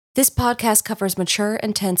This podcast covers mature,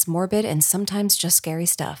 intense, morbid, and sometimes just scary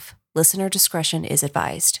stuff. Listener discretion is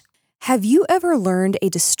advised. Have you ever learned a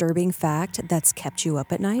disturbing fact that's kept you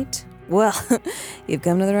up at night? Well, you've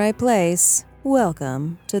come to the right place.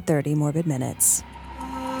 Welcome to 30 Morbid Minutes.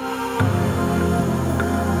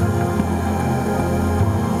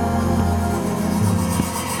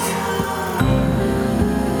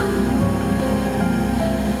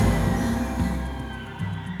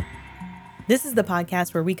 This is the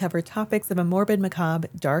podcast where we cover topics of a morbid, macabre,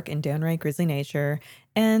 dark, and downright grisly nature,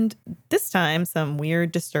 and this time, some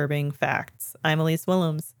weird, disturbing facts. I'm Elise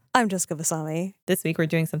Willems. I'm Jessica Vasami. This week, we're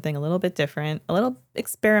doing something a little bit different, a little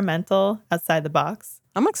experimental, outside the box.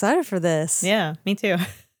 I'm excited for this. Yeah, me too.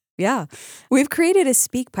 Yeah. We've created a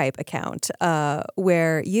SpeakPipe account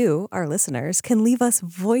where you, our listeners, can leave us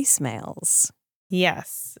voicemails.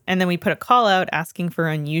 Yes. And then we put a call out asking for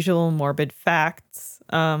unusual morbid facts,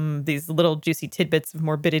 these little juicy tidbits of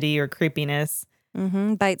morbidity or creepiness.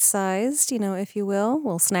 Bite-sized, if you will,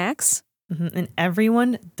 little snacks. And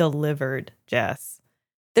everyone delivered, Jess.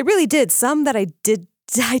 They really did. Some that I did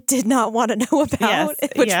not want to know about,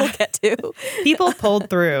 which we'll get to. People pulled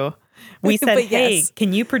through. We said, hey, yes.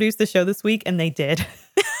 Can you produce the show this week? And they did.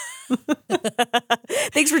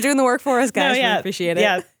 Thanks for doing the work for us, guys. No, yeah, we appreciate it.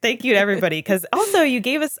 Yeah, thank you to everybody. Because also you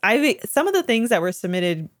gave us, some of the things that were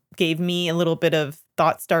submitted gave me a little bit of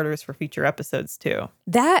thought starters for future episodes too.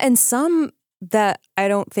 That and some that I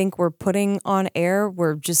don't think we're putting on air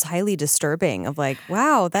were just highly disturbing of like,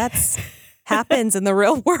 wow, that's happens in the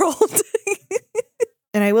real world.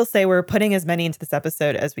 And I will say we're putting as many into this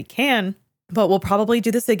episode as we can. But we'll probably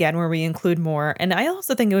do this again where we include more. And I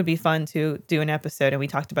also think it would be fun to do an episode, and we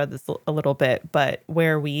talked about this a little bit, but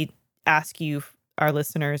where we ask you, our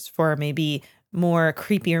listeners, for maybe more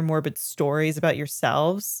creepy or morbid stories about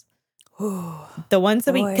yourselves. Ooh, the ones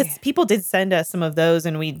that because people did send us some of those,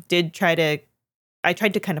 and I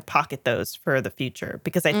tried to kind of pocket those for the future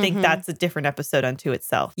because I think that's a different episode unto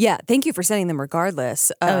itself. Yeah. Thank you for sending them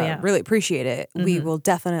regardless. Yeah. Really appreciate it. We will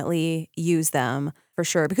definitely use them for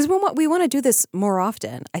sure because we want to do this more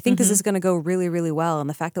often. I think this is going to go really, really well. And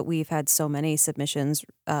the fact that we've had so many submissions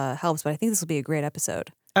helps, but I think this will be a great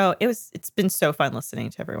episode. Oh, it's been so fun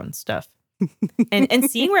listening to everyone's stuff and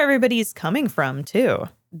seeing where everybody's coming from too.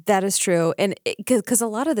 That is true. And because a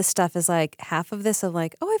lot of this stuff is like half of this of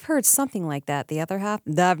like, oh, I've heard something like that. The other half,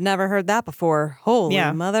 I've never heard that before. Holy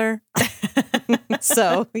mother.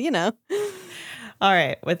 So, All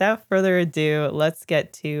right. Without further ado, let's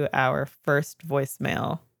get to our first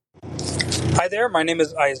voicemail. Hi there. My name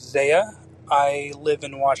is Isaiah. I live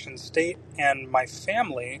in Washington State, and my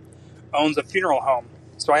family owns a funeral home.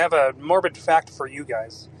 So I have a morbid fact for you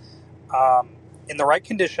guys. In the right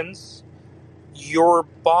conditions, your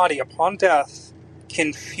body, upon death,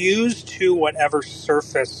 can fuse to whatever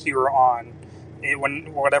surface you're on,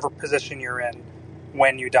 whatever position you're in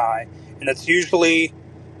when you die. And it's usually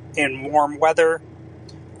in warm weather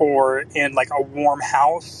or in like a warm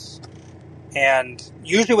house, and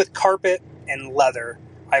usually with carpet and leather.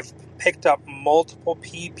 I've picked up multiple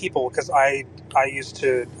people because I used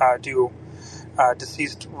to do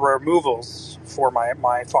deceased removals for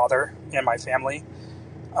my father and my family.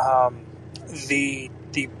 The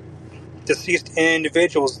deceased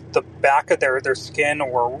individuals, the back of their skin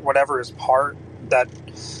or whatever is part that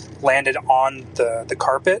landed on the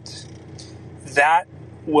carpet, that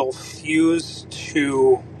will fuse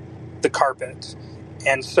to the carpet.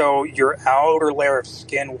 And so your outer layer of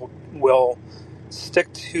skin will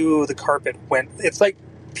stick to the carpet when it's like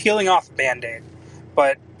peeling off a Band-Aid,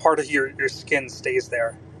 but part of your skin stays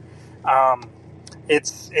there.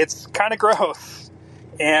 It's kind of gross.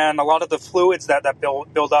 And a lot of the fluids that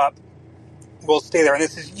build up will stay there. And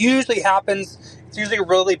this usually happens, it's usually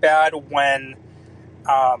really bad when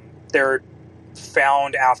they're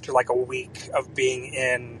found after like a week of being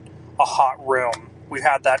in a hot room. We've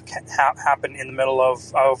had that happen in the middle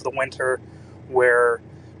of the winter where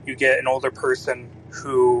you get an older person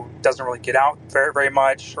who doesn't really get out very, very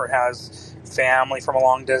much or has family from a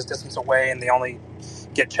long distance away, and they only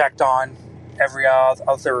get checked on every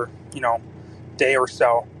other, day or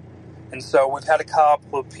so. And so we've had a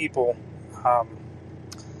couple of people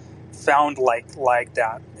found like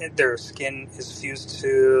that. Their skin is fused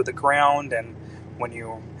to the ground, and when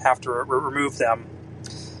you have to remove them,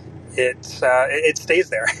 it stays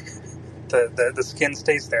there. the skin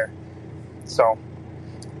stays there. So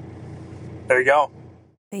there you go.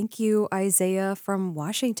 Thank you, Isaiah from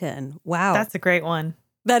Washington. Wow. That's a great one.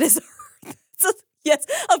 That is, yes,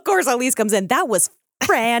 of course, Elise comes in. That was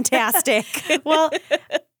fantastic. Well,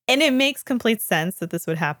 And it makes complete sense that this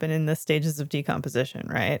would happen in the stages of decomposition,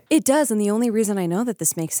 right? It does. And the only reason I know that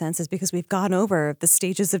this makes sense is because we've gone over the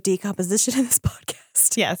stages of decomposition in this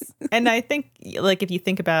podcast. Yes. And I think, like, if you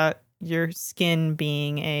think about your skin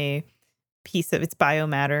being a piece of its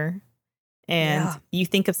biomatter, and you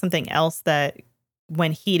think of something else that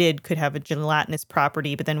when heated could have a gelatinous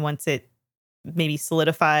property, but then once it maybe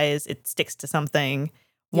solidifies, it sticks to something.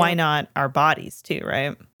 Why not our bodies too,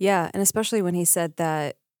 right? Yeah. And especially when he said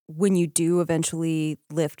that when you do eventually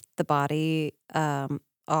lift the body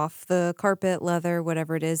off the carpet, leather,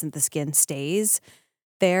 whatever it is, and the skin stays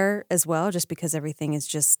there as well, just because everything is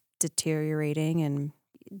just deteriorating and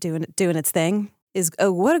doing its thing.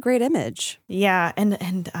 What a great image. Yeah,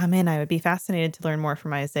 and I mean, I would be fascinated to learn more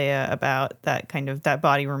from Isaiah about that kind of that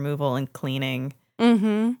body removal and cleaning.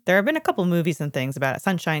 Mm-hmm. There have been a couple movies and things about it.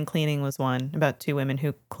 Sunshine Cleaning was one, about two women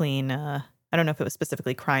who clean, I don't know if it was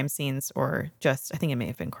specifically crime scenes or just, I think it may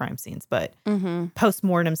have been crime scenes, but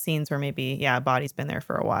post-mortem scenes where maybe, a body's been there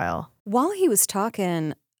for a while. While he was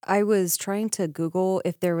talking, I was trying to Google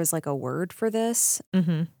if there was like a word for this,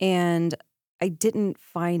 and I didn't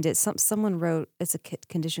find it. Someone wrote it's a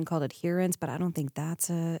condition called adherence, but I don't think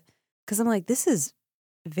that's it. Because I'm like, this is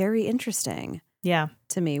very interesting. Yeah.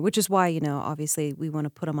 To me, which is why, obviously we want to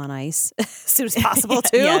put them on ice as soon as possible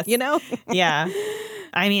too, Yeah.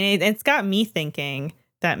 I mean, it's got me thinking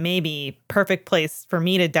that maybe perfect place for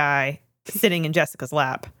me to die sitting in Jessica's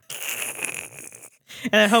lap.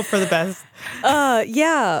 And I hope for the best.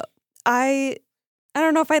 Yeah. I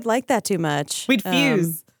don't know if I'd like that too much. We'd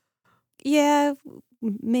fuse. Yeah,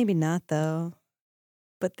 maybe not though.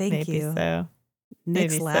 But thank maybe you. So.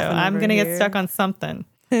 Nick's maybe laughing. So. I'm gonna get stuck on something.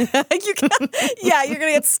 You're gonna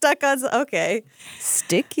get stuck on. Okay,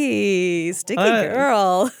 sticky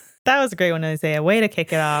girl. That was a great one, Isaiah. Way to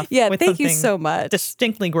kick it off. Yeah, thank you so much.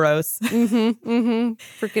 Distinctly gross.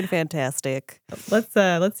 Freaking fantastic.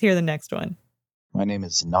 Let's hear the next one. My name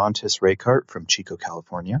is Nantis Raycart from Chico,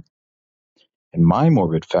 California. And my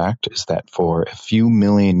morbid fact is that for a few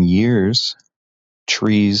million years,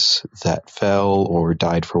 trees that fell or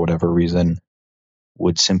died for whatever reason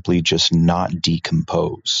would simply just not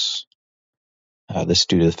decompose. This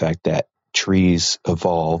due to the fact that trees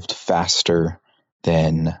evolved faster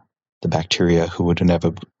than the bacteria who would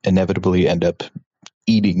inevitably end up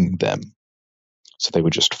eating them. So they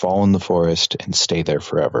would just fall in the forest and stay there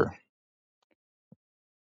forever.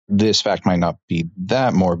 This fact might not be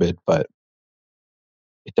that morbid, but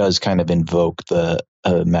it does kind of invoke the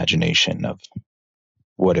imagination of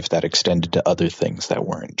what if that extended to other things that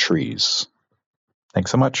weren't trees.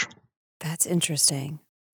 Thanks so much. That's interesting.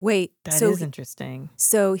 Wait, that is interesting.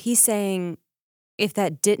 So he's saying if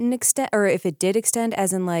that didn't extend, or if it did extend,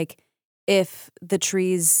 as in like if the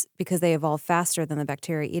trees, because they evolve faster than the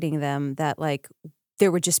bacteria eating them, that like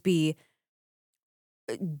there would just be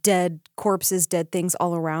dead corpses, dead things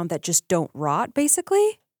all around that just don't rot,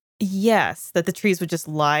 basically? Yes, that the trees would just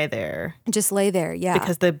lie there. Just lay there, yeah.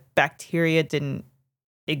 Because the bacteria didn't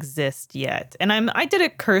exist yet. And I did a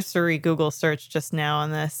cursory Google search just now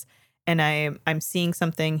on this, and I'm seeing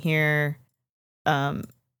something here.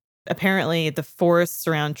 Apparently the forests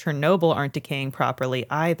around Chernobyl aren't decaying properly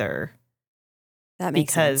either. That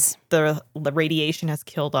makes sense. Because the radiation has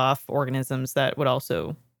killed off organisms that would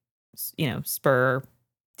also, spur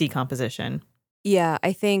decomposition. Yeah,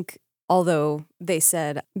 I think, although they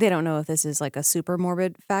said they don't know if this is like a super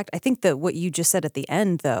morbid fact, I think that what you just said at the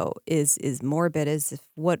end, though, is morbid. Is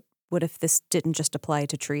what if this didn't just apply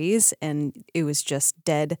to trees and it was just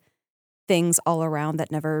dead things all around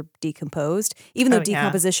that never decomposed? Even though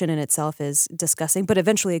decomposition in itself is disgusting, but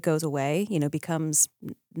eventually it goes away, becomes,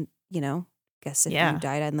 I guess if you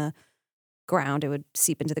died in the ground, it would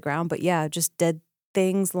seep into the ground. But yeah, just dead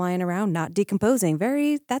things lying around, not decomposing.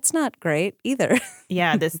 That's not great either.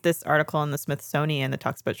 Yeah, this article in the Smithsonian that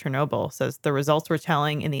talks about Chernobyl says the results were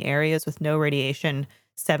telling. In the areas with no radiation,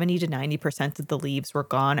 70 to 90% of the leaves were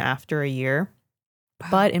gone after a year. Wow.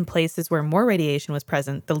 But in places where more radiation was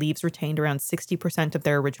present, the leaves retained around 60% of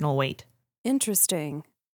their original weight. Interesting.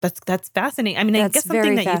 That's fascinating. I mean, I guess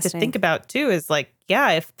something that you have to think about too is like,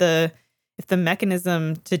 if the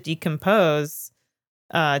mechanism to decompose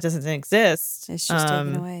doesn't exist, it's just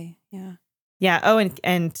taken away. Yeah. Yeah. Oh,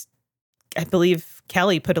 and I believe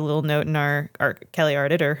Kelly put a little note in our Kelly, our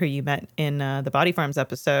editor, who you met in the Body Farms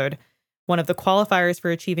episode. One of the qualifiers for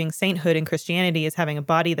achieving sainthood in Christianity is having a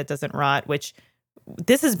body that doesn't rot, which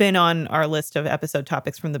this has been on our list of episode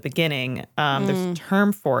topics from the beginning. There's a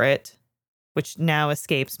term for it, which now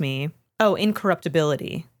escapes me. Oh,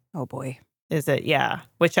 incorruptibility. Oh, boy. Is it? Yeah.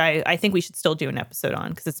 Which I think we should still do an episode on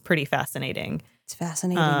because it's pretty fascinating. It's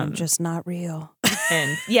fascinating and just not real.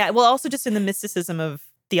 And well, also just in the mysticism of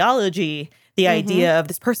theology, the idea of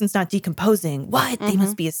this person's not decomposing. What? They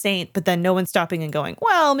must be a saint. But then no one's stopping and going,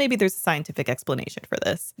 well, maybe there's a scientific explanation for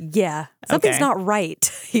this. Yeah. Something's not right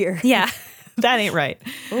here. Yeah. That ain't right.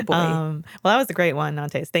 Oh, boy. Well, that was a great one,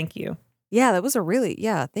 Nantes. Thank you. Yeah, that was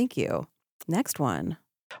thank you. Next one.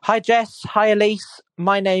 Hi, Jess. Hi, Elise.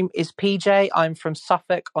 My name is PJ. I'm from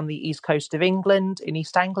Suffolk on the east coast of England in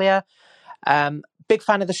East Anglia. Big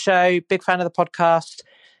fan of the show, big fan of the podcast.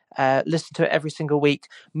 Listen to it every single week.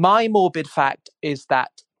 My morbid fact is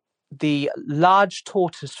that the large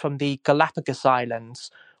tortoise from the Galapagos Islands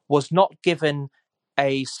was not given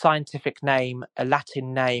a scientific name, a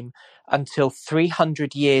Latin name, until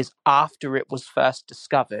 300 years after it was first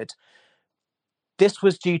discovered. This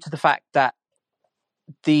was due to the fact that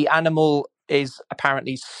the animal is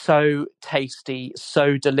apparently so tasty,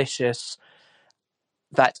 so delicious,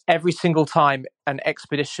 that every single time an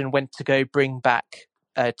expedition went to go bring back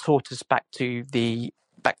a tortoise back to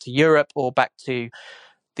Europe or back to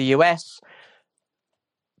the US,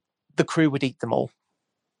 the crew would eat them all.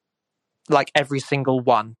 Like every single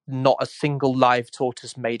one. Not a single live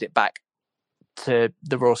tortoise made it back to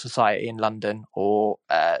the Royal Society in London or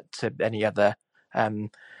to any other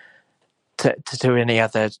to any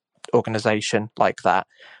other organization like that.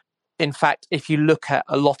 In fact, if you look at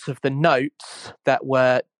a lot of the notes that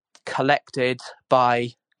were collected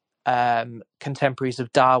by contemporaries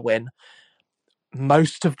of Darwin,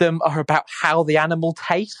 most of them are about how the animal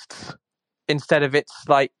tastes instead of its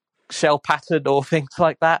like shell pattern or things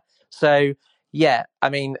like that. So yeah, I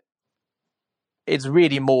mean, it's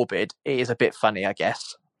really morbid. It is a bit funny, I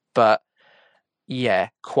guess, but yeah,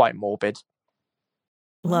 quite morbid.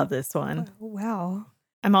 Love this one. Oh, wow.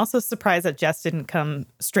 I'm also surprised that Jess didn't come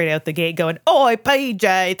straight out the gate going, "Oi,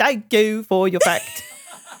 PJ, thank you for your fact."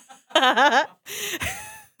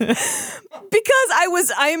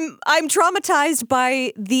 Because I'm traumatized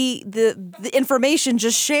by the information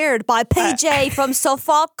just shared by PJ from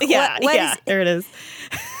Suffolk. There it is.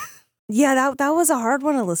 Yeah, that was a hard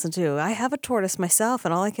one to listen to. I have a tortoise myself,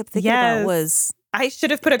 and all I kept thinking about was I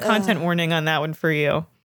should have put a content warning on that one for you.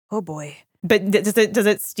 Oh boy. But does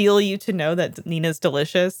it steal you to know that Nina's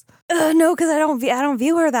delicious? No, because I don't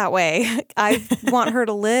view her that way. I want her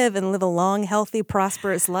to live a long, healthy,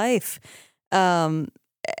 prosperous life. All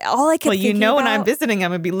I kept thinking about, when I'm visiting, I'm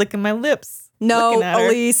gonna be licking my lips. No,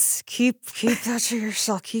 Elise, keep that to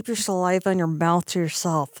yourself. Keep your saliva in your mouth to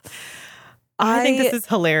yourself. I think this is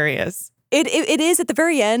hilarious. It is at the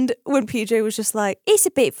very end when PJ was just like, it's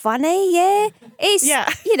a bit funny, yeah. It's,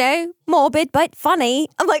 morbid, but funny.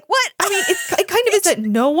 I'm like, what? I mean, it kind of is that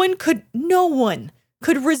no one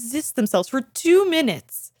could resist themselves for 2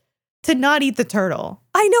 minutes to not eat the turtle.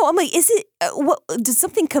 I know. I'm like, is it, did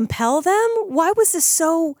something compel them? Why was this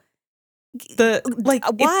so...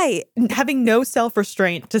 why? Having no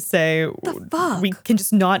self-restraint to say, we can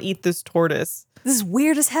just not eat this tortoise. This is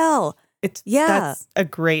weird as hell. That's a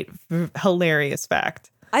great, hilarious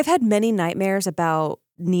fact. I've had many nightmares about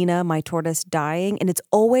Nina, my tortoise, dying, and it's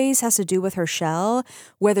always has to do with her shell,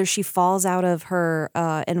 whether she falls out of her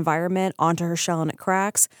environment onto her shell and it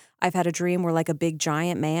cracks. I've had a dream where like a big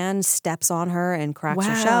giant man steps on her and cracks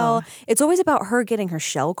her shell. It's always about her getting her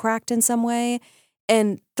shell cracked in some way.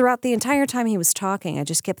 And throughout the entire time he was talking, I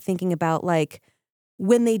just kept thinking about like,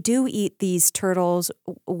 when they do eat these turtles,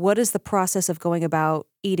 what is the process of going about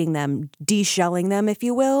eating them, de-shelling them, if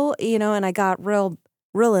you will? And I got real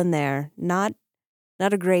in there. Not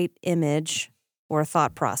a great image or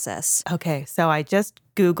thought process. Okay, so I just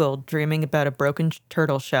Googled dreaming about a broken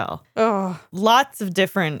turtle shell. Oh. Lots of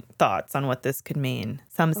different thoughts on what this could mean.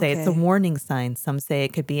 Some say it's a warning sign. Some say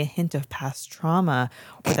it could be a hint of past trauma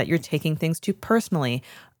or that you're taking things too personally.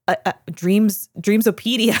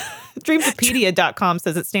 Dreamsopedia. Dreamsopedia.com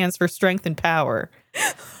says it stands for strength and power.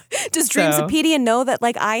 Does Dreamsopedia know that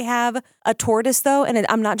like I have a tortoise though, and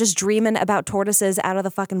I'm not just dreaming about tortoises out of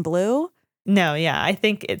the fucking blue? No, yeah, I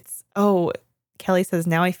think it's. Oh, Kelly says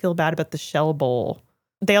now I feel bad about the shell bowl.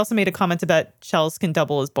 They also made a comment about shells can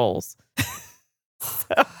double as bowls.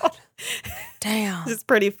 Damn, it's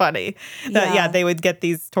pretty funny. That, they would get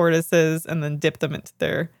these tortoises and then dip them into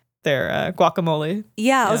their guacamole.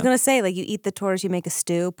 Yeah, I was gonna say like you eat the tortoise, you make a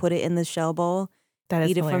stew, put it in the shell bowl,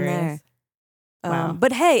 eat it from there. Wow.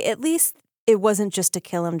 But hey, at least it wasn't just to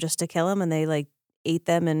kill them, and they like ate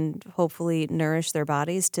them and hopefully nourish their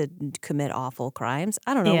bodies to commit awful crimes.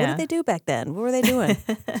 I don't know. What did they do back then? What were they doing?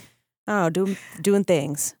 I don't know, doing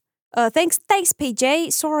things. Thanks,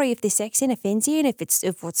 PJ. Sorry if this accent offends you, and if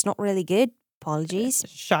it's not really good. Apologies.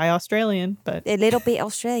 Shy Australian, but A little bit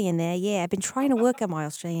Australian there, yeah. I've been trying to work on my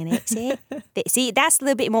Australian accent. See, that's a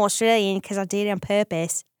little bit more Australian because I did it on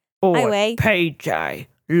purpose. Anyway. PJ,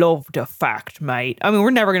 love the fact, mate. I mean,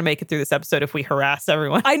 we're never going to make it through this episode if we harass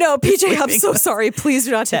everyone. I know, PJ, I'm so sorry. Please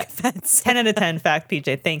do not take offense. 10 out of 10 fact,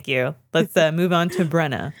 PJ. Thank you. Let's move on to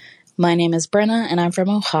Brenna. My name is Brenna, and I'm from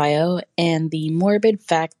Ohio, and the morbid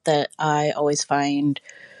fact that I always find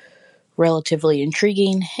relatively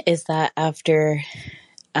intriguing is that after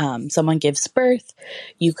someone gives birth,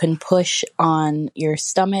 you can push on your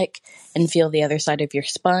stomach and feel the other side of your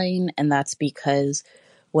spine, and that's because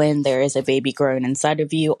when there is a baby growing inside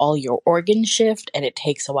of you, all your organs shift, and it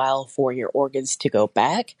takes a while for your organs to go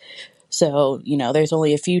back. So, there's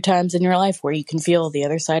only a few times in your life where you can feel the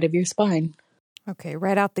other side of your spine. Okay,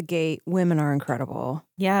 right out the gate, women are incredible.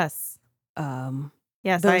 Yes.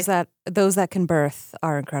 Yes. Those that can birth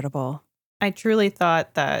are incredible. I truly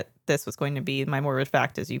thought that this was going to be my morbid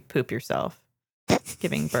fact is you poop yourself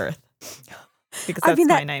giving birth. Because that's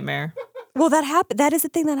my nightmare. Well, that is the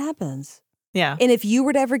thing that happens. Yeah. And if you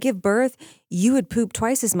were to ever give birth, you would poop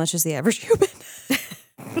twice as much as the average human.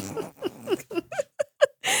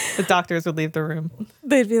 The doctors would leave the room.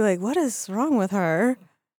 They'd be like, what is wrong with her?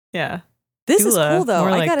 Yeah. This is cool, though.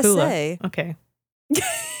 I gotta say. Okay.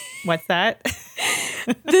 What's that?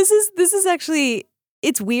 This is actually,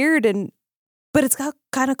 it's weird, but it's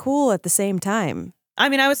kind of cool at the same time. I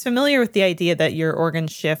mean, I was familiar with the idea that your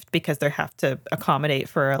organs shift because they have to accommodate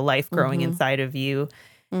for a life growing inside of you.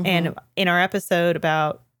 Mm-hmm. And in our episode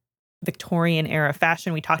about Victorian era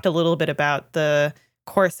fashion, we talked a little bit about the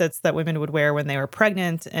corsets that women would wear when they were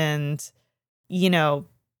pregnant and,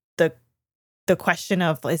 the question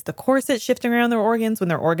of, is the corset shifting around their organs when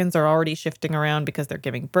their organs are already shifting around because they're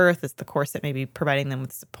giving birth? Is the corset maybe providing them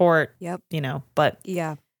with support? Yep. But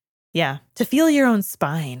yeah. To feel your own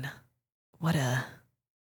spine. What a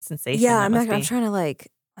sensation. Yeah, I'm trying to like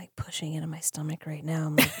pushing into my stomach right now.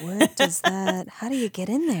 I'm like, what does that, how do you get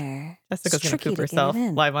in there? Jessica's going to poop herself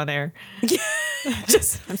live on air. Did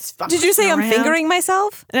you say I'm fingering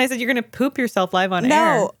myself? And I said, you're going to poop yourself live on air.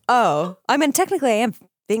 No. Oh, I mean, technically I am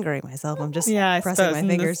fingering myself. I'm just pressing my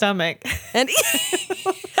fingers. In the stomach. And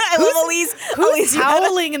I love Elise. Who's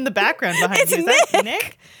howling in the background behind you? Is that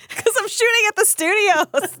Nick? Because I'm shooting at the studio.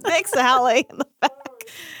 Nick's howling in the back.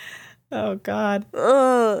 Oh, God.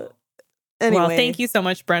 Anyway. Well, thank you so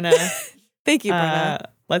much, Brenna. Thank you, Brenna.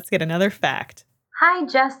 Let's get another fact. Hi,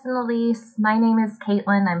 Jess and Elise. My name is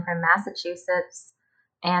Caitlin. I'm from Massachusetts.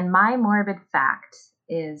 And my morbid fact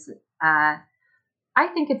is, I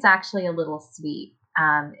think it's actually a little sweet.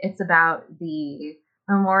 It's about the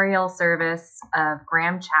memorial service of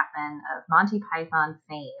Graham Chapman of Monty Python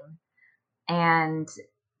fame. And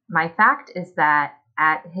my fact is that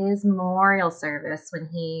at his memorial service, when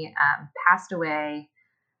he passed away,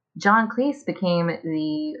 John Cleese became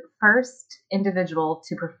the first individual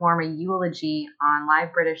to perform a eulogy on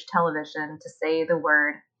live British television to say the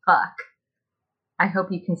word fuck. I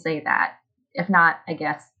hope you can say that. If not, I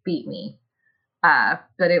guess beat me.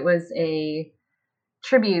 But it was a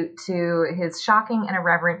tribute to his shocking and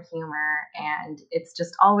irreverent humor, and it's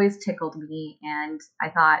just always tickled me, and I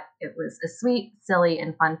thought it was a sweet, silly,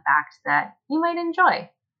 and fun fact that you might enjoy.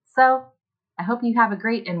 So, I hope you have a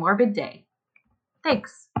great and morbid day.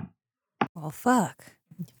 Thanks. Well, fuck.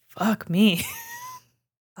 Fuck me.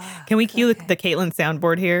 Can we cue the Caitlin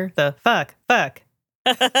soundboard here? The fuck. Fuck.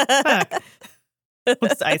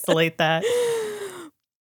 Let's isolate that.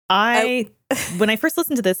 When I first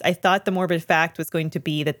listened to this, I thought the morbid fact was going to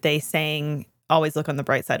be that they sang always look on the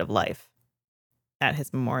bright side of life at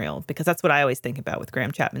his memorial, because that's what I always think about with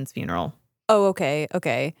Graham Chapman's funeral. Oh, okay.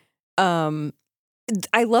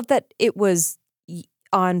 I love that it was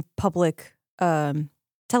on public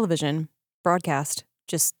television broadcast,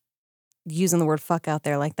 just using the word fuck out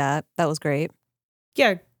there like that. That was great.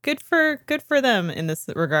 Yeah, good for them in this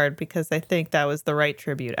regard, because I think that was the right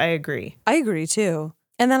tribute. I agree too.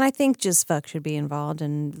 And then I think just fuck should be involved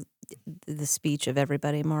in the speech of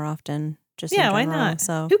everybody more often. Just why not?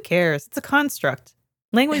 So who cares? It's a construct.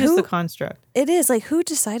 Language is a construct. It is. Like, who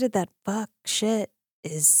decided that fuck shit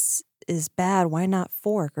is bad? Why not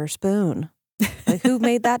fork or spoon? Like, who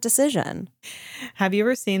made that decision? Have you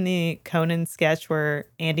ever seen the Conan sketch where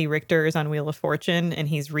Andy Richter is on Wheel of Fortune and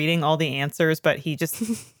he's reading all the answers, but he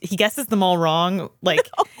guesses them all wrong? Like,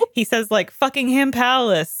 he says, like, Fuckingham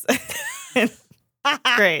Palace.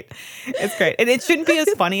 Great. It's great. And it shouldn't be as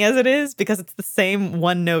funny as it is because it's the same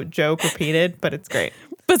one-note joke repeated, but it's great.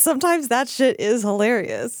 But sometimes that shit is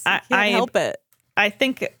hilarious. I can't help it. I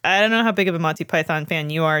don't know how big of a Monty Python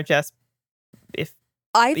fan you are, Jess.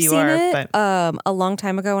 I've you seen are, it but a long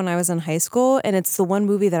time ago when I was in high school, and it's the one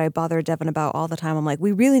movie that I bother Devin about all the time. I'm like,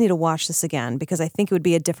 we really need to watch this again because I think it would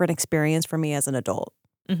be a different experience for me as an adult.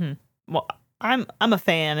 well, I'm a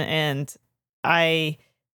fan, and I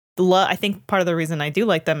think part of the reason I do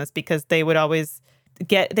like them is because they would always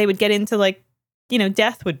get into like,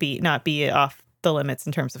 death would not be off the limits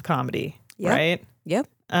in terms of comedy, Yep. right? Yep.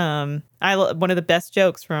 One of the best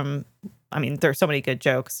jokes from, I mean, there's so many good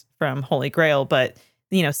jokes from Holy Grail, but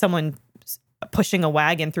someone pushing a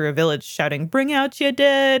wagon through a village shouting, "Bring out your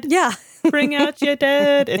dead." Yeah. Bring out your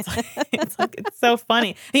dead. It's so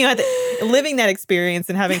funny. Living that experience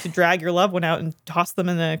and having to drag your loved one out and toss them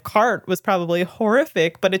in a cart was probably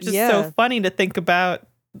horrific, but it's just so funny to think about.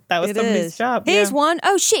 That was somebody's job. Here's one.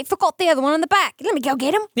 Oh shit, forgot the other one on the back. Let me go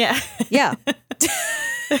get him. Yeah. Yeah.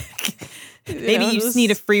 Maybe you just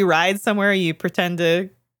need a free ride somewhere. You pretend to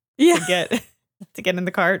get in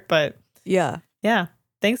the cart, but yeah.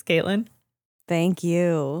 Thanks, Caitlin. Thank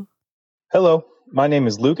you. Hello, my name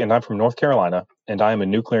is Luke and I'm from North Carolina, and I am a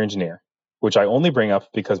nuclear engineer, which I only bring up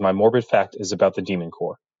because my morbid fact is about the demon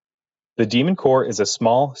core. The demon core is a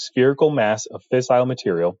small spherical mass of fissile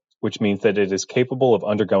material, which means that it is capable of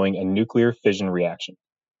undergoing a nuclear fission reaction.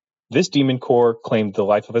 This demon core claimed the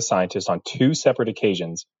life of a scientist on 2 separate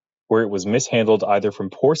occasions where it was mishandled either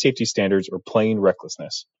from poor safety standards or plain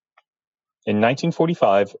recklessness. In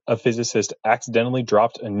 1945, a physicist accidentally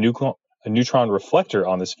dropped a neutron reflector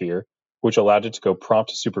on the sphere, which allowed it to go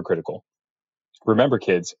prompt supercritical. Remember,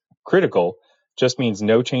 kids, critical just means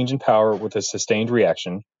no change in power with a sustained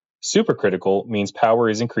reaction. Supercritical means power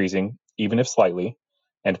is increasing, even if slightly,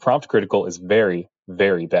 and prompt critical is very,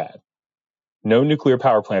 very bad. No nuclear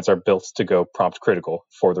power plants are built to go prompt critical,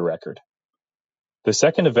 for the record. The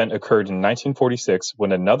second event occurred in 1946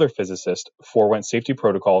 when another physicist forewent safety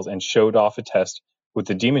protocols and showed off a test with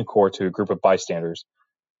the demon core to a group of bystanders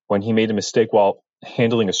when he made a mistake while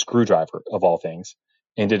handling a screwdriver, of all things,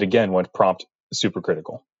 and it again went prompt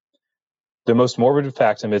supercritical. The most morbid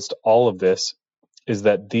fact amidst all of this is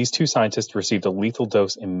that these 2 scientists received a lethal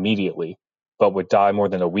dose immediately, but would die more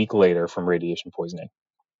than a week later from radiation poisoning.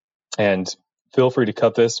 And feel free to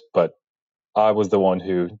cut this, but I was the one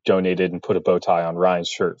who donated and put a bow tie on Ryan's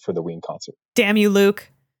shirt for the Ween concert. Damn you,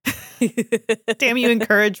 Luke. Damn you,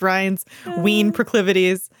 encourage Ryan's Ween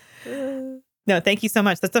proclivities. No, thank you so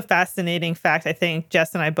much. That's a fascinating fact. I think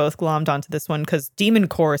Jess and I both glommed onto this one because demon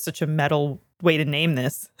core is such a metal way to name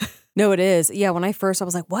this. No, it is. Yeah, when I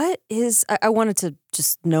was like, what is... I wanted to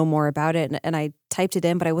just know more about it, and I typed it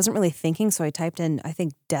in, but I wasn't really thinking, so I typed in, I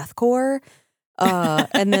think, deathcore.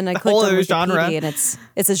 And then I clicked on Wikipedia, genre. And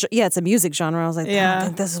it's a music genre. I was like, I don't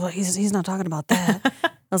think this is what he's not talking about that.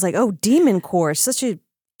 I was like, oh, demon core, such an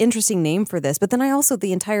interesting name for this. But then I also,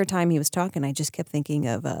 the entire time he was talking, I just kept thinking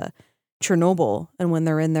of Chernobyl, and when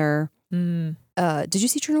they're in there. Did you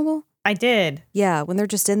see Chernobyl? I did. Yeah, when they're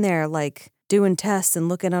just in there, like doing tests and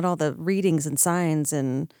looking at all the readings and signs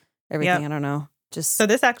and everything. Yep. I don't know. So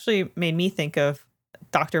this actually made me think of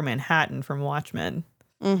Dr. Manhattan from Watchmen.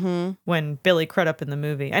 Mm-hmm. When Billy Crudup in the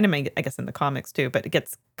movie, I guess in the comics too, but it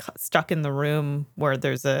gets stuck in the room where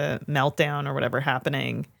there's a meltdown or whatever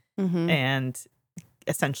happening, and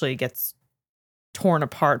essentially gets torn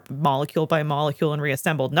apart molecule by molecule and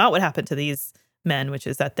reassembled. Not what happened to these men, which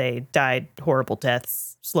is that they died horrible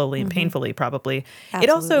deaths, slowly and painfully, probably.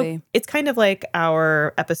 Absolutely. It's kind of like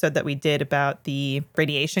our episode that we did about the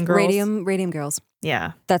radiation girls. Radium girls.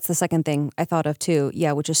 Yeah. That's the second thing I thought of too.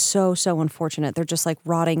 Yeah, which is so unfortunate. They're just like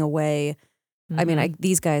rotting away. I mean,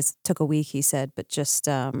 these guys took a week, he said, but just,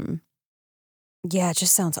 it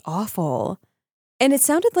just sounds awful. And it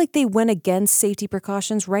sounded like they went against safety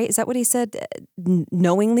precautions, right? Is that what he said?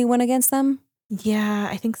 Knowingly went against them? Yeah,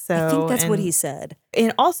 I think so. I think that's what he said.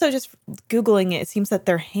 And also just Googling it seems that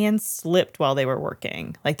their hands slipped while they were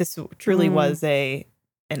working. Like this truly was an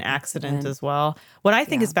accident as well. What I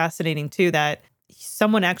think is fascinating too, that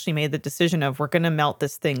someone actually made the decision of, we're going to melt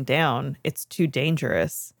this thing down. It's too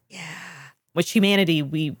dangerous. Yeah. Which humanity,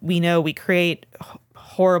 we know we create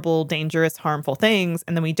horrible, dangerous, harmful things.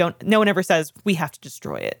 And then no one ever says we have to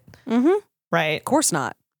destroy it. Mm-hmm. Right. Of course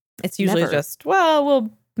not. It's usually just, we'll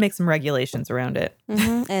make some regulations around it.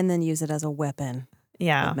 And then use it as a weapon.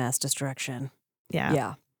 Yeah. Of mass destruction. Yeah.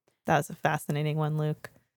 Yeah. That was a fascinating one, Luke.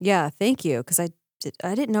 Yeah. Thank you. Because I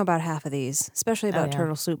didn't know about half of these, especially about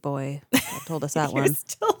Turtle Soup Boy. I told us that You're one.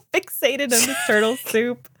 Still fixated on the turtle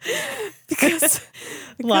soup because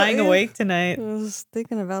lying awake tonight. I was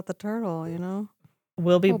thinking about the turtle,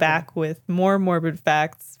 We'll be back with more morbid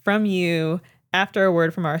facts from you after a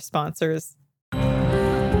word from our sponsors.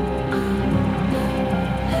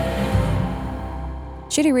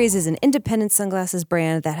 Shady Rays is an independent sunglasses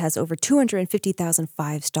brand that has over 250,000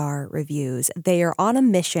 five-star reviews. They are on a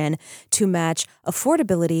mission to match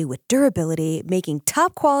affordability with durability, making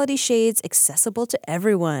top-quality shades accessible to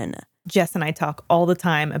everyone. Jess and I talk all the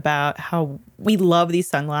time about how we love these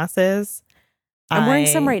sunglasses. I'm wearing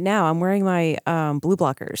some right now. I'm wearing my blue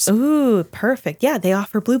blockers. Ooh, perfect. Yeah, they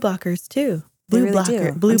offer blue blockers too. Blue blocker.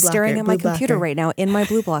 I'm staring at my computer right now in my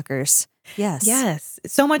blue blockers. Yes. Yes.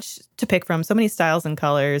 So much to pick from. So many styles and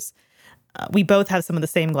colors. We both have some of the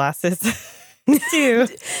same glasses too.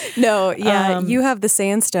 No, yeah. You have the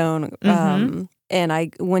sandstone. And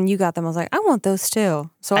when you got them, I was like, I want those too.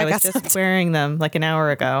 So I was just wearing them like an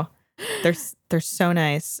hour ago. They're so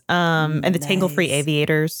nice. And the tangle-free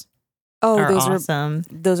aviators. Oh, those are awesome.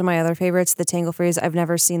 Those are my other favorites, the tangle-frees. I've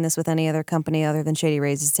never seen this with any other company other than Shady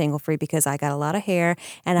Rays. It's tangle-free because I got a lot of hair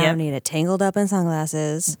and I don't need it tangled up in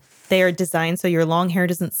sunglasses. They are designed so your long hair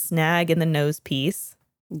doesn't snag in the nose piece.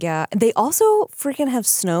 Yeah. They also freaking have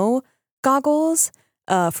snow goggles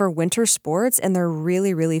for winter sports, and they're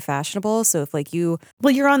really, really fashionable. So if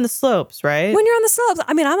Well, you're on the slopes, right? When you're on the slopes.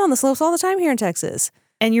 I mean, I'm on the slopes all the time here in Texas.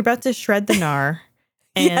 And you're about to shred the gnar.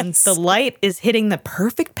 And the light is hitting the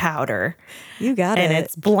perfect powder. You got it. And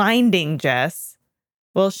it's blinding, Jess.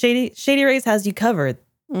 Well, Shady Rays has you covered.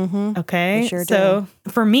 Mm-hmm. Okay. Sure so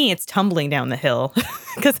for me, it's tumbling down the hill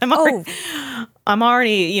because I'm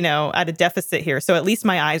already, at a deficit here. So at least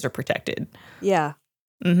my eyes are protected. Yeah.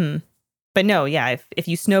 Mm-hmm. But no, yeah. If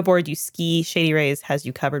you snowboard, you ski, Shady Rays has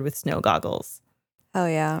you covered with snow goggles. Oh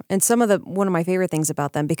yeah. And one of my favorite things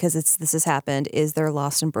about them, because this has happened, is their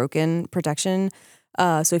lost and broken protection.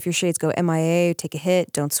 So if your shades go MIA, take a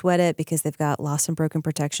hit, don't sweat it because they've got lost and broken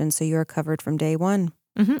protection. So you're covered from day one.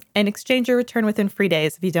 Mm-hmm. And exchange or return within 3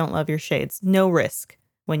 days if you don't love your shades. No risk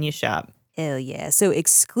when you shop. Hell yeah. So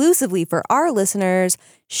exclusively for our listeners,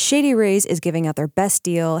 Shady Rays is giving out their best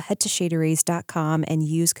deal. Head to shadyrays.com and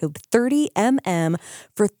use code 30MM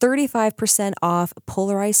for 35% off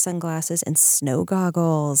polarized sunglasses and snow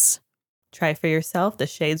goggles. Try for yourself. The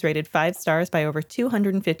shades rated 5 stars by over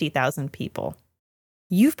 250,000 people.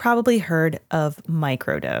 You've probably heard of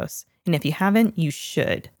microdose. And if you haven't, you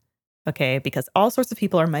should. Okay? Because all sorts of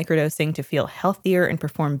people are microdosing to feel healthier and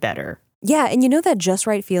perform better. Yeah, and you know that just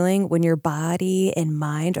right feeling when your body and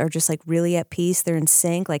mind are just like really at peace, they're in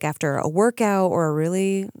sync, like after a workout or a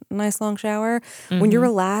really nice long shower, when you're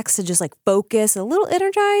relaxed and just like focused, a little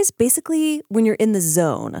energized, basically when you're in the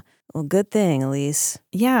zone. Well, good thing, Elise.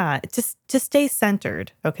 Yeah, just stay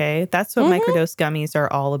centered, okay? That's what microdose gummies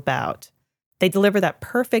are all about. They deliver that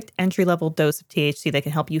perfect entry-level dose of THC that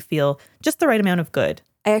can help you feel just the right amount of good.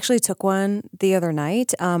 I actually took one the other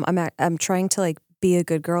night. I'm trying to like be a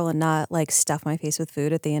good girl and not like stuff my face with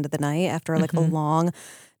food at the end of the night after like a long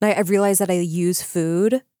night. I've realized that I use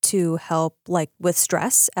food to help like with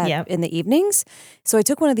stress in the evenings. So I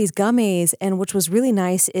took one of these gummies, and which was really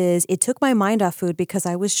nice is it took my mind off food because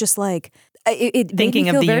I was just like it thinking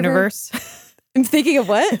of the universe. I'm thinking of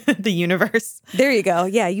what? The universe. There you go.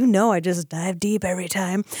 Yeah, I just dive deep every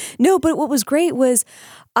time. No, but what was great was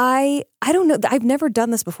I don't know. I've never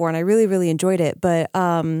done this before, and I really, really enjoyed it. But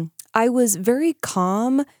I was very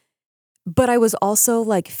calm, but I was also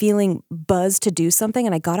like feeling buzzed to do something.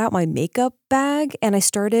 And I got out my makeup bag and I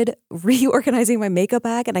started reorganizing my makeup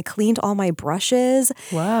bag, and I cleaned all my brushes.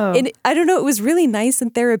 Wow. And I don't know, it was really nice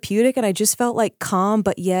and therapeutic. And I just felt like calm,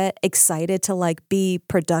 but yet excited to like be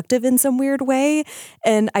productive in some weird way.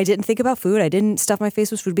 And I didn't think about food. I didn't stuff my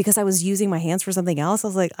face with food because I was using my hands for something else. I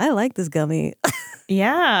was like, I like this gummy.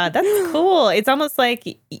 Yeah, that's cool. It's almost like,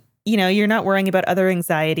 you're not worrying about other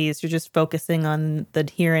anxieties. You're just focusing on the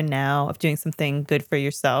here and now of doing something good for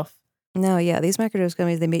yourself. No, yeah, these microdose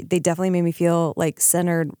gummies, they definitely made me feel like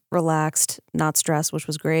centered, relaxed, not stressed, which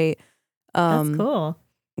was great. That's cool.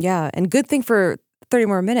 Yeah, and good thing for 30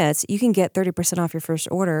 more minutes, you can get 30% off your first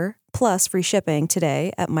order plus free shipping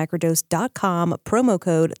today at microdose.com, promo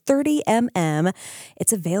code 30MM.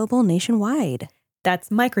 It's available nationwide. That's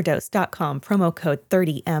microdose.com, promo code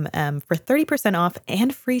 30MM for 30% off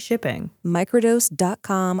and free shipping.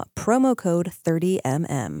 Microdose.com, promo code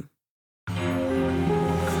 30MM.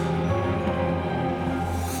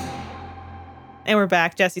 And we're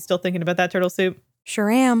back. Jesse, still thinking about that turtle soup?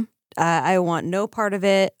 Sure am. I want no part of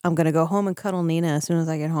it. I'm going to go home and cuddle Nina as soon as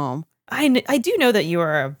I get home. I do know that you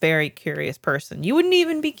are a very curious person. You wouldn't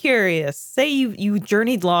even be curious. Say you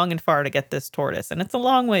journeyed long and far to get this tortoise, and it's a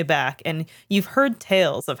long way back, and you've heard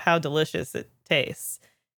tales of how delicious it tastes.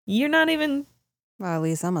 You're not even... Well, at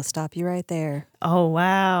least I'm going to stop you right there. Oh,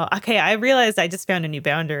 wow. Okay, I realized I just found a new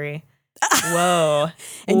boundary. Whoa.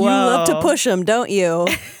 And you love to push them, don't you?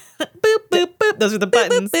 Boop, boop, boop. Those are the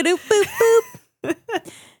buttons. Boop, boop, boop, boop.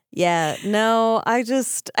 Yeah, no, I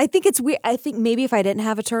think it's weird. I think maybe if I didn't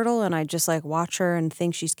have a turtle and I just like watch her and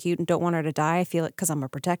think she's cute and don't want her to die, I feel like because I'm a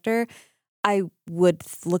protector, I would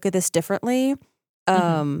look at this differently.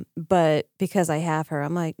 But because I have her,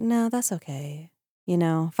 I'm like, no, that's okay. You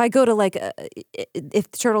know, if I go to like,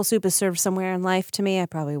 if turtle soup is served somewhere in life to me, I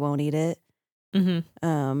probably won't eat it.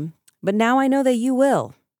 But now I know that you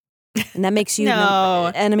will. And that makes you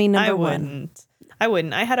No, enemy number I one. wouldn't. I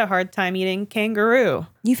wouldn't. I had a hard time eating kangaroo.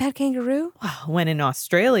 You've had kangaroo? When in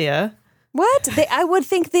Australia. What? I would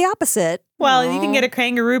think the opposite. Well, you can get a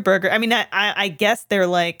kangaroo burger. I mean, I guess they're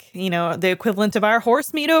like, the equivalent of our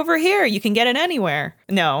horse meat over here. You can get it anywhere.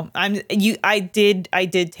 No, I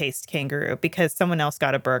did taste kangaroo because someone else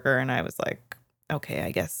got a burger and I was like, okay,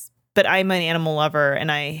 I guess. But I'm an animal lover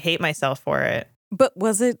and I hate myself for it. But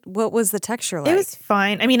what was the texture like? It was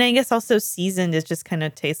fine. I mean, I guess also seasoned, it just kind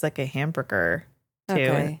of tastes like a hamburger too.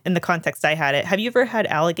 Okay. In the context I had it. Have you ever had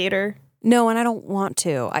alligator? No, and I don't want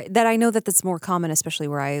to. I know that's more common, especially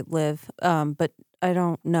where I live. But I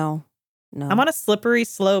don't know. No. I'm on a slippery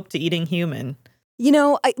slope to eating human.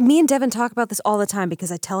 Me and Devin talk about this all the time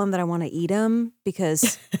because I tell him that I want to eat him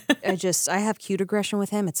because I have cute aggression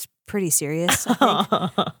with him. It's pretty serious, I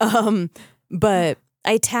think. But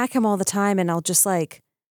I attack him all the time and I'll just like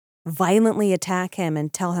violently attack him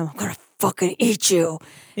and tell him, I'm going to fucking eat you.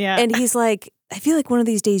 Yeah. And he's like, I feel like one of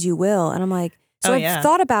these days you will. And I'm like, so I've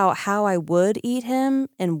thought about how I would eat him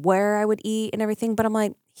and where I would eat and everything. But I'm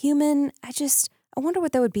like, human, I wonder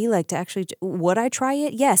what that would be like to actually, would I try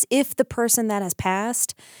it? Yes. If the person that has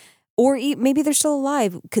passed or maybe they're still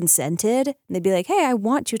alive consented and they'd be like, hey, I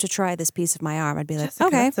want you to try this piece of my arm. I'd be like, Jessica,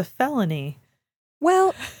 okay. That's a felony.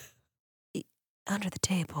 Well, under the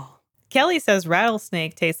table. Kelly says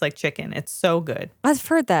rattlesnake tastes like chicken. It's so good. I've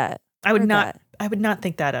heard that. I would not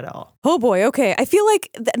think that at all. Oh boy, okay. I feel like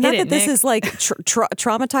not that this Nick. is like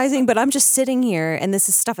traumatizing, but I'm just sitting here and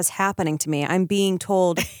stuff is happening to me. I'm being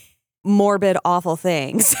told morbid, awful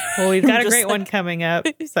things. Well, we've got a great one coming up.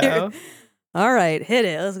 So, all right, hit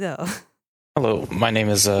it. Let's go. Hello, my name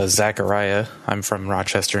is Zachariah. I'm from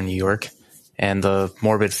Rochester, New York. And the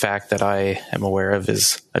morbid fact that I am aware of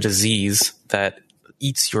is a disease that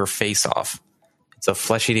eats your face off. It's a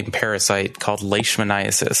flesh-eating parasite called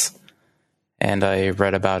leishmaniasis. And I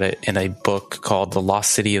read about it in a book called The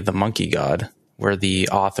Lost City of the Monkey God, where the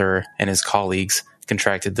author and his colleagues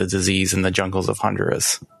contracted the disease in the jungles of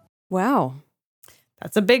Honduras. Wow.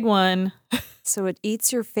 that's a big one. So it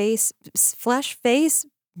eats your face, flesh, face,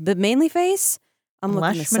 but mainly face? I'm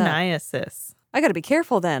looking this up. Leishmaniasis. I got to be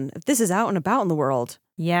careful then if this is out and about in the world.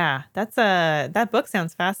 Yeah, that book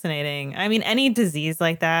sounds fascinating. I mean, any disease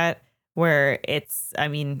like that where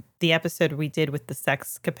the episode we did with the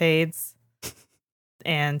sexcapades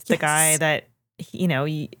and the guy that,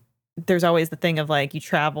 there's always the thing of like you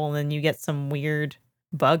travel and then you get some weird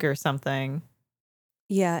bug or something.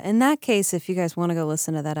 Yeah, in that case, if you guys want to go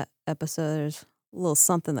listen to that episode, there's a little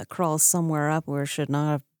something that crawls somewhere up where it should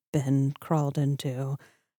not have been crawled into.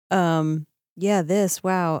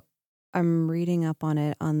 Wow. I'm reading up on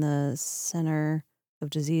it on the Center of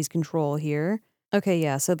Disease Control here. Okay,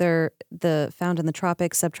 yeah, so they're found in the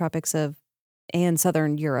tropics, subtropics and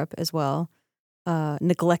southern Europe as well.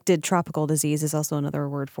 Neglected tropical disease is also another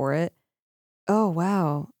word for it. Oh,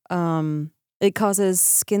 wow. It causes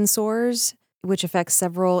skin sores, which affects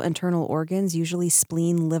several internal organs, usually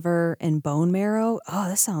spleen, liver, and bone marrow. Oh,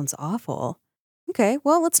 this sounds awful. Okay,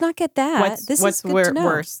 well, let's not get that. What's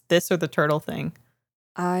worse, this or the turtle thing?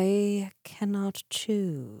 I cannot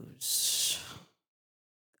choose.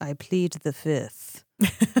 I plead the fifth.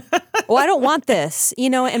 Well, I don't want this,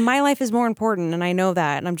 and my life is more important, and I know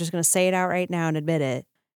that, and I'm just going to say it out right now and admit it.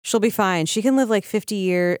 She'll be fine. She can live like 50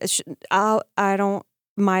 years. I don't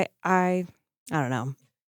know.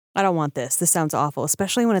 I don't want this. This sounds awful,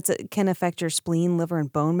 especially when it can affect your spleen, liver,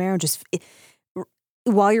 and bone marrow.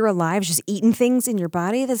 While you're alive, just eating things in your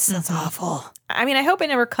body. This sounds awful. I mean, I hope it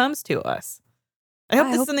never comes to us. I hope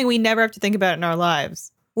this is something we never have to think about in our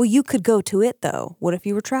lives. Well, you could go to it, though. What if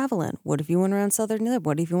you were traveling? What if you went around southern Europe?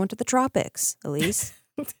 What if you went to the tropics, Elise?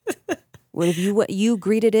 What if you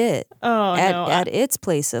greeted it at its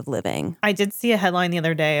place of living? I did see a headline the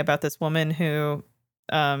other day about this woman who,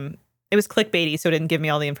 it was clickbaity, so it didn't give me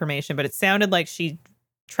all the information, but it sounded like she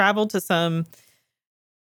traveled to some,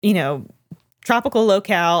 tropical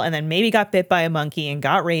locale and then maybe got bit by a monkey and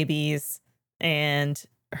got rabies, and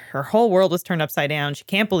her whole world was turned upside down. She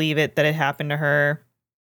can't believe it that it happened to her.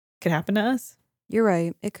 Could happen to us. You're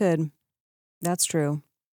right. It could. That's true.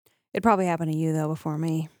 It probably happened to you, though, before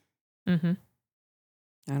me. Mm-hmm.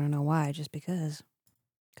 I don't know why, just because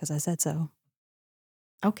I said so.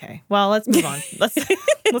 Okay. Well, let's move on. Let's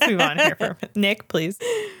move on here. Nick, please.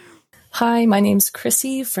 Hi, my name's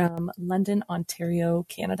Chrissy from London, Ontario,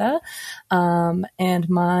 Canada. And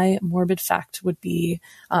my morbid fact would be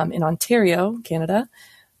in Ontario, Canada,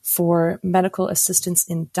 for medical assistance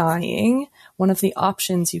in dying, one of the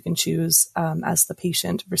options you can choose as the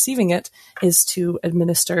patient receiving it is to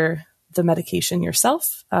administer the medication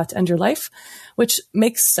yourself to end your life, which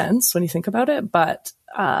makes sense when you think about it. But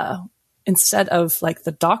instead of like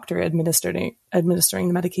the doctor administering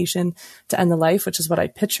the medication to end the life, which is what I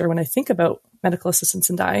picture when I think about medical assistance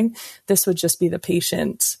in dying, this would just be the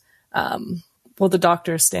patient, the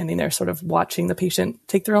doctor standing there sort of watching the patient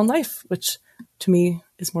take their own life, which to me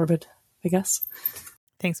is morbid, I guess.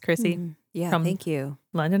 Thanks, Chrissy. Yeah, From thank you.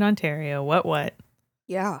 London, Ontario. What?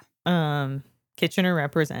 Yeah. Kitchener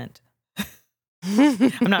represent. I'm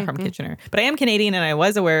not from Kitchener, but I am Canadian, and I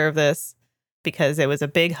was aware of this because it was a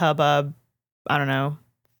big hubbub, I don't know,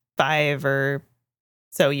 5 or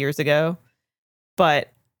so years ago.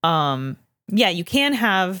 But yeah, you can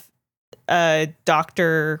have a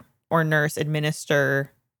doctor or nurse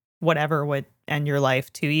administer whatever would end your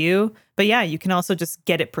life to you. But yeah, you can also just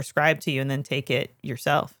get it prescribed to you and then take it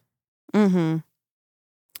yourself. Mm-hmm.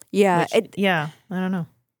 Yeah. I don't know.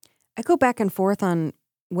 I go back and forth on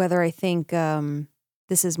whether I think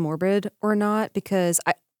this is morbid or not, because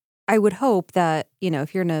I would hope that,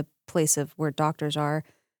 if you're in a place of where doctors are,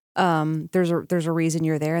 there's a reason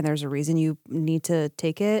you're there and there's a reason you need to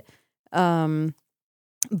take it.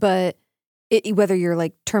 But whether you're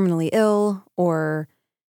like terminally ill or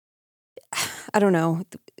I don't know,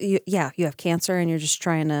 you have cancer and you're just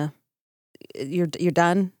trying to, you're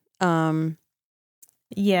done.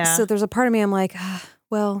 Yeah. So there's a part of me I'm like,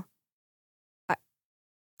 well,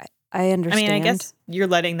 I understand. I mean, I guess you're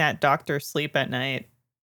letting that doctor sleep at night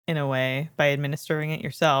in a way by administering it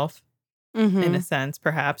yourself, in a sense,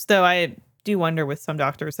 perhaps. Though I do wonder with some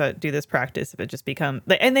doctors that do this practice if it just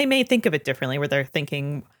and they may think of it differently, where they're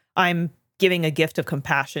thinking, I'm giving a gift of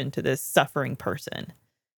compassion to this suffering person.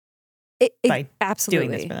 By absolutely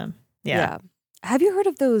doing this for them. Yeah. Have you heard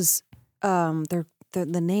of those? The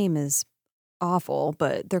name is awful,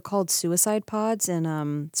 but they're called suicide pods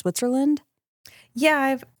in Switzerland.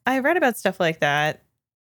 Yeah, I've read about stuff like that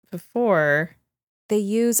before. They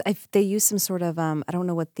use some sort of I don't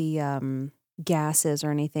know what the gas is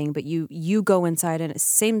or anything, but you go inside and it's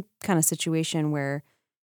the same kind of situation where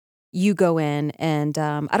you go in and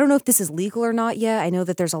I don't know if this is legal or not yet. I know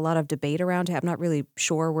that there's a lot of debate around it. I'm not really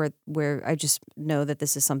sure where I just know that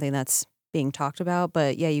this is something that's being talked about.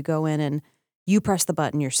 But yeah, you go in and you press the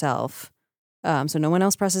button yourself. So no one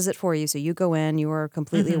else presses it for you. So you go in, you are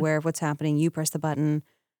completely aware of what's happening. You press the button,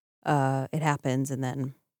 it happens, and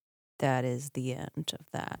then that is the end of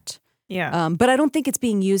that. Yeah. But I don't think it's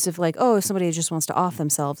being used if if somebody just wants to off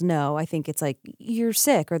themselves. No, I think it's like you're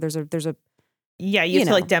sick or there's a yeah, you have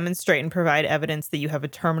to like demonstrate and provide evidence that you have a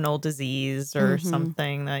terminal disease or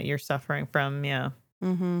something that you're suffering from. Yeah.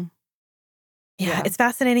 Mm-hmm. Yeah, it's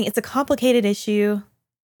fascinating. It's a complicated issue.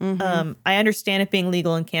 I understand it being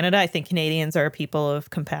legal in Canada. I think Canadians are a people of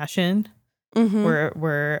compassion.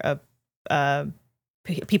 We're a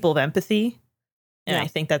people of empathy. And I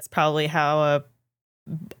think that's probably how a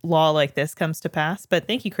law like this comes to pass. But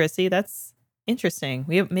thank you, Chrissy. That's interesting.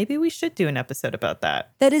 Maybe we should do an episode about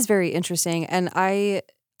that. That is very interesting. And I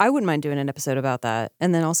wouldn't mind doing an episode about that.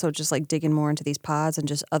 And then also just like digging more into these pods and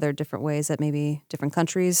just other different ways that maybe different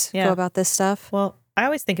countries go about this stuff. Well, I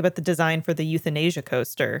always think about the design for the euthanasia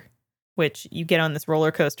coaster, which you get on this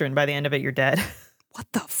roller coaster and by the end of it, you're dead. What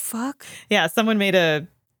the fuck? Yeah, someone made a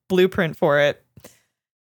blueprint for it.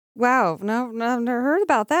 Wow. No, I've never heard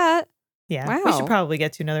about that. Yeah. Wow. We should probably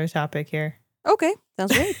get to another topic here. Okay.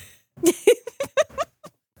 Sounds great.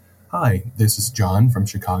 Hi, this is John from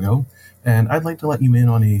Chicago, and I'd like to let you in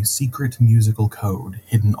on a secret musical code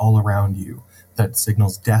hidden all around you that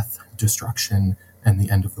signals death, destruction, and the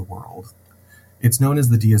end of the world. It's known as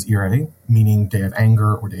the Dies Irae, meaning day of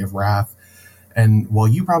anger or day of wrath, and while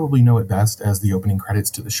you probably know it best as the opening credits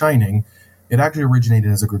to The Shining, it actually originated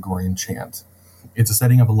as a Gregorian chant. It's a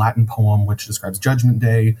setting of a Latin poem which describes Judgment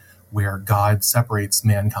Day, where God separates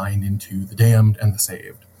mankind into the damned and the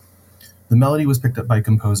saved. The melody was picked up by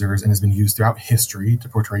composers and has been used throughout history to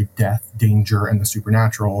portray death, danger, and the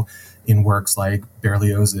supernatural in works like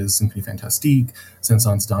Berlioz's Symphonie Fantastique,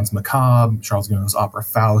 Saint-Saëns' Danse Macabre, Charles Gounod's opera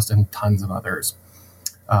Faust, and tons of others.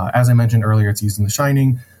 As I mentioned earlier, it's used in The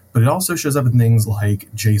Shining, but it also shows up in things like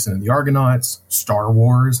Jason and the Argonauts, Star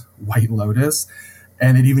Wars, White Lotus,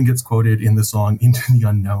 and it even gets quoted in the song Into the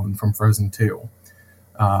Unknown from Frozen 2.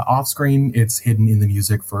 Off screen, it's hidden in the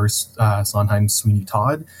music for Sondheim's Sweeney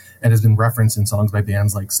Todd and has been referenced in songs by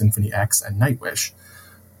bands like Symphony X and Nightwish.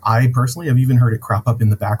 I personally have even heard it crop up in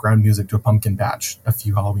the background music to a Pumpkin Patch a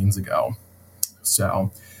few Halloweens ago.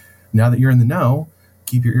 So now that you're in the know,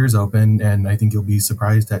 keep your ears open, and I think you'll be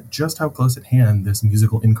surprised at just how close at hand this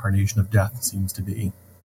musical incarnation of death seems to be.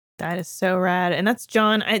 That is so rad. And that's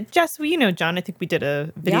John. Jess, well, you know John. I think we did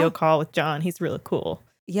a video call with John. He's really cool.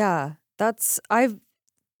 Yeah, I've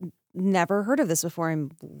never heard of this before.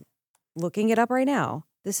 I'm looking it up right now.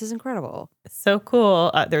 This is incredible. It's so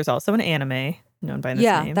cool. There's also an anime known by this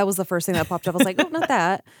name. Yeah, that was the first thing that popped up. I was like, oh, not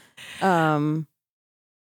that.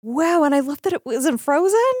 Wow, and I love that it was in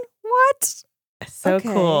Frozen. What? So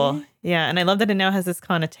cool. Yeah, and I love that it now has this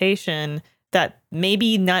connotation that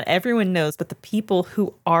maybe not everyone knows, but the people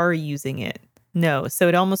who are using it know. So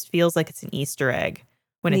it almost feels like it's an Easter egg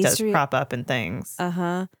when it does crop up in things.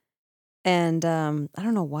 Uh-huh. And I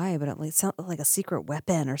don't know why, but it sounds like a secret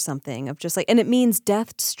weapon or something of just like, and it means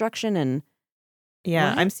death, destruction, and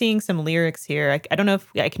yeah, what? I'm seeing some lyrics here. I don't know if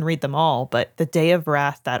I can read them all, but the day of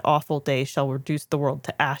wrath, that awful day, shall reduce the world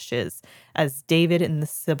to ashes, as David and the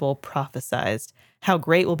Sibyl prophesied. How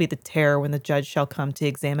great will be the terror when the judge shall come to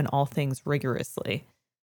examine all things rigorously.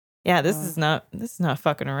 Yeah, this is not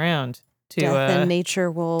fucking around. Death and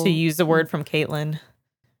nature will, to use a word from Caitlin.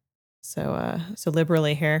 So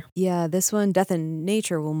liberally here. Yeah, this one, death and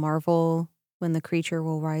nature will marvel when the creature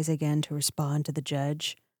will rise again to respond to the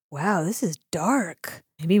judge. Wow, this is dark.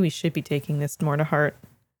 Maybe we should be taking this more to heart.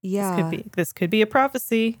 Yeah. This could be a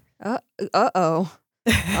prophecy. Uh-oh.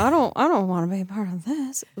 I don't want to be a part of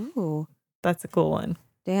this. Ooh. That's a cool one.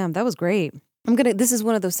 Damn, that was great. This is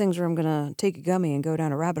one of those things where I'm gonna take a gummy and go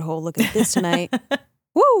down a rabbit hole looking at this tonight.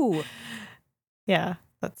 Woo! Yeah,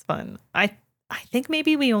 that's fun. I think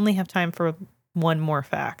maybe we only have time for one more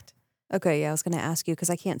fact. Okay, yeah, I was gonna ask you because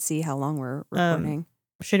I can't see how long we're recording.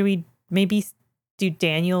 Should we maybe do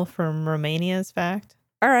Daniel from Romania's fact?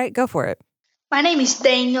 All right, go for it. My name is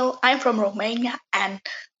Daniel. I'm from Romania, and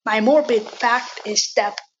my morbid fact is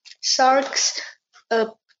that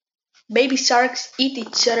baby sharks eat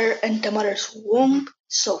each other in the mother's womb,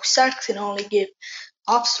 so sharks can only give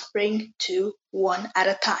offspring to one at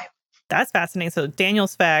a time. That's fascinating. So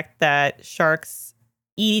Daniel's fact that sharks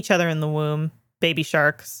eat each other in the womb, baby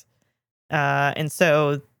sharks, and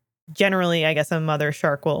so generally, I guess a mother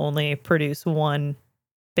shark will only produce one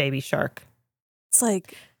baby shark. It's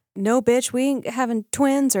like, no, bitch, we ain't having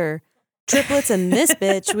twins or triplets in this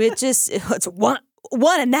bitch. It's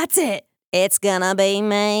one and that's it. It's gonna be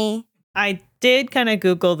me. I did kind of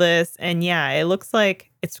Google this, and yeah, it looks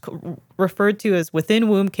like it's referred to as within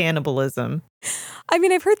womb cannibalism. I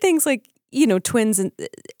mean, I've heard things like, twins, and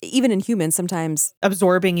even in humans sometimes.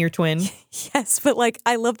 Absorbing your twin. Yes, but like,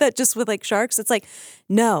 I love that just with like sharks. It's like,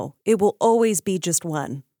 no, it will always be just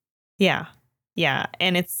one. Yeah. Yeah.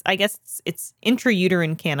 And I guess it's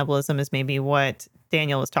intrauterine cannibalism is maybe what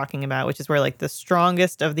Daniel was talking about, which is where like the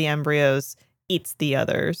strongest of the embryos eats the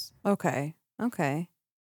others. Okay.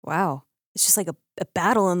 Wow. It's just like a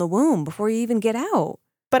battle in the womb before you even get out.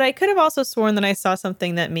 But I could have also sworn that I saw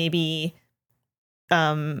something that maybe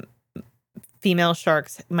female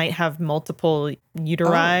sharks might have multiple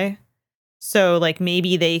uteri. Oh. So like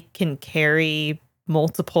maybe they can carry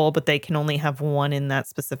multiple, but they can only have one in that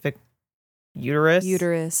specific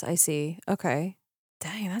uterus. I see. Okay.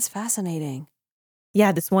 Dang, that's fascinating.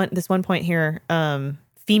 Yeah, this one point here,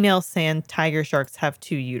 female sand tiger sharks have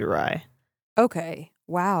 2 uteri. Okay.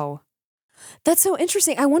 Wow. That's so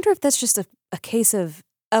interesting. I wonder if that's just a case of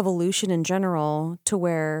evolution in general, to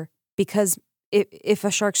where, because if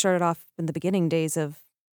a shark started off in the beginning days of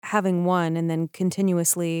having one and then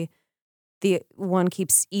continuously the one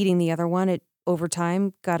keeps eating the other one, it over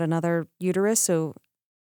time got another uterus so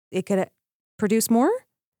it could produce more?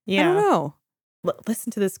 Yeah. I don't know.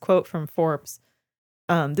 Listen to this quote from Forbes.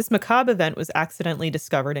 This macabre event was accidentally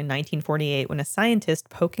discovered in 1948 when a scientist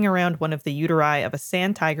poking around one of the uteri of a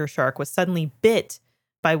sand tiger shark was suddenly bit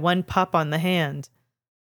by one pup on the hand.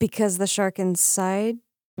 Because the shark inside?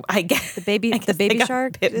 I guess the baby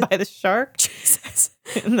shark bit by the shark. Jesus.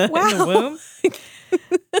 in the womb.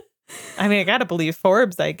 I mean, I gotta believe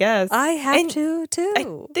Forbes, I guess. I have to too. I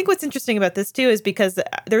think what's interesting about this too is because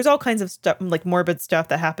there's all kinds of stuff, like morbid stuff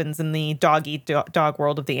that happens in the dog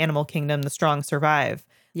world of the animal kingdom. The strong survive.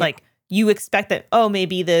 Yeah. Like you expect that, oh,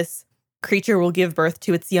 maybe this creature will give birth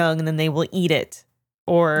to its young and then they will eat it,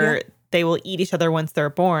 or they will eat each other once they're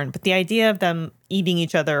born. But the idea of them eating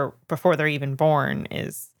each other before they're even born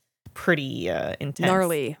is pretty intense.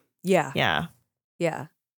 Gnarly. Yeah. Yeah. Yeah.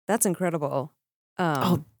 That's incredible.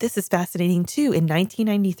 This is fascinating too. In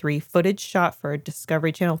 1993, footage shot for a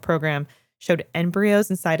Discovery Channel program showed embryos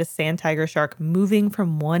inside a sand tiger shark moving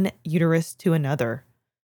from one uterus to another.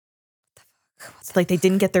 It's like they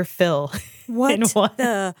didn't get their fill. What in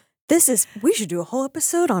one. We should do a whole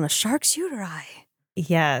episode on a shark's uteri.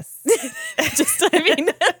 Yes.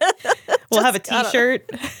 We'll have a t-shirt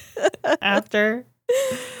after.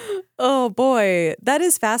 Oh boy, that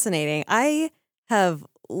is fascinating. I have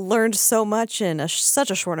learned so much in such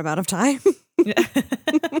a short amount of time.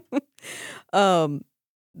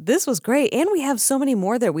 This was great. And we have so many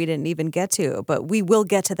more that we didn't even get to, but we will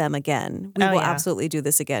get to them again. We will absolutely do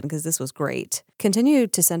this again because this was great. Continue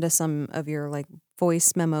to send us some of your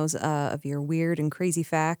voice memos of your weird and crazy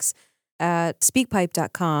facts at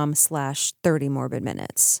speakpipe.com/30 morbid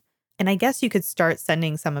minutes. And I guess you could start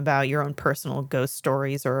sending some about your own personal ghost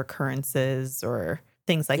stories or occurrences or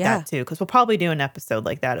things like that too, because we'll probably do an episode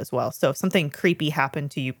like that as well. So if something creepy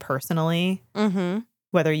happened to you personally,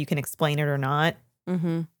 whether you can explain it or not,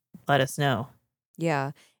 let us know.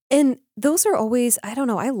 Yeah. And those are always, I don't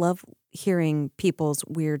know, I love hearing people's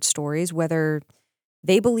weird stories, whether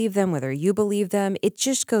they believe them, whether you believe them. It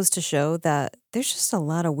just goes to show that there's just a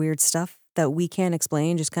lot of weird stuff that we can't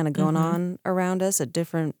explain just kind of going on around us at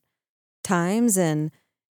different times. And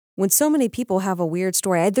when so many people have a weird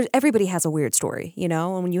story, everybody has a weird story, you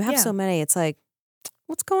know? And when you have so many, it's like,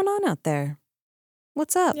 what's going on out there?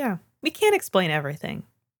 What's up? Yeah. We can't explain everything,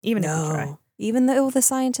 even if we try. Even though the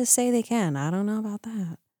scientists say they can. I don't know about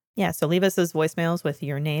that. Yeah, so leave us those voicemails with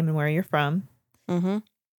your name and where you're from.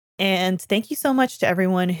 And thank you so much to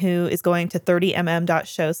everyone who is going to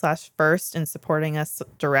 30mm.show/first and supporting us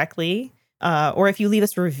directly. Or if you leave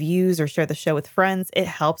us reviews or share the show with friends, it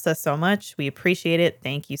helps us so much. We appreciate it.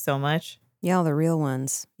 Thank you so much. Yeah, the real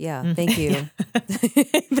ones. Yeah, thank you.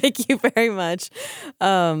 Thank you very much.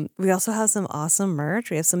 We also have some awesome merch.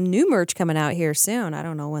 We have some new merch coming out here soon. I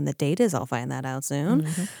don't know when the date is. I'll find that out soon.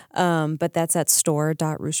 But that's at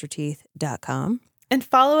store.roosterteeth.com. And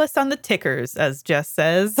follow us on the tickers, as Jess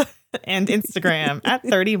says, and Instagram at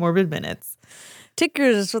 30 morbid minutes.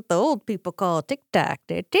 Tickers is what the old people call TikTok.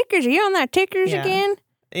 Tickers, are you on that tickers again?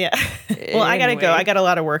 Yeah. Well, I gotta go. I got a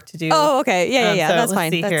lot of work to do. Oh, okay. Yeah. So That's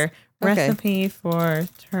fine. Let's see here. Okay. Recipe for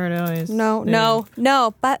turtles. No.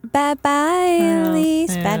 Bye-bye,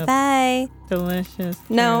 Elise. Bye-bye. Delicious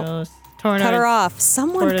turtles. Tornadoes. Cut her off.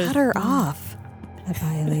 Someone cut her off.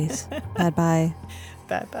 Bye-bye, Elise. Bye-bye.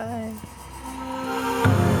 Bye-bye.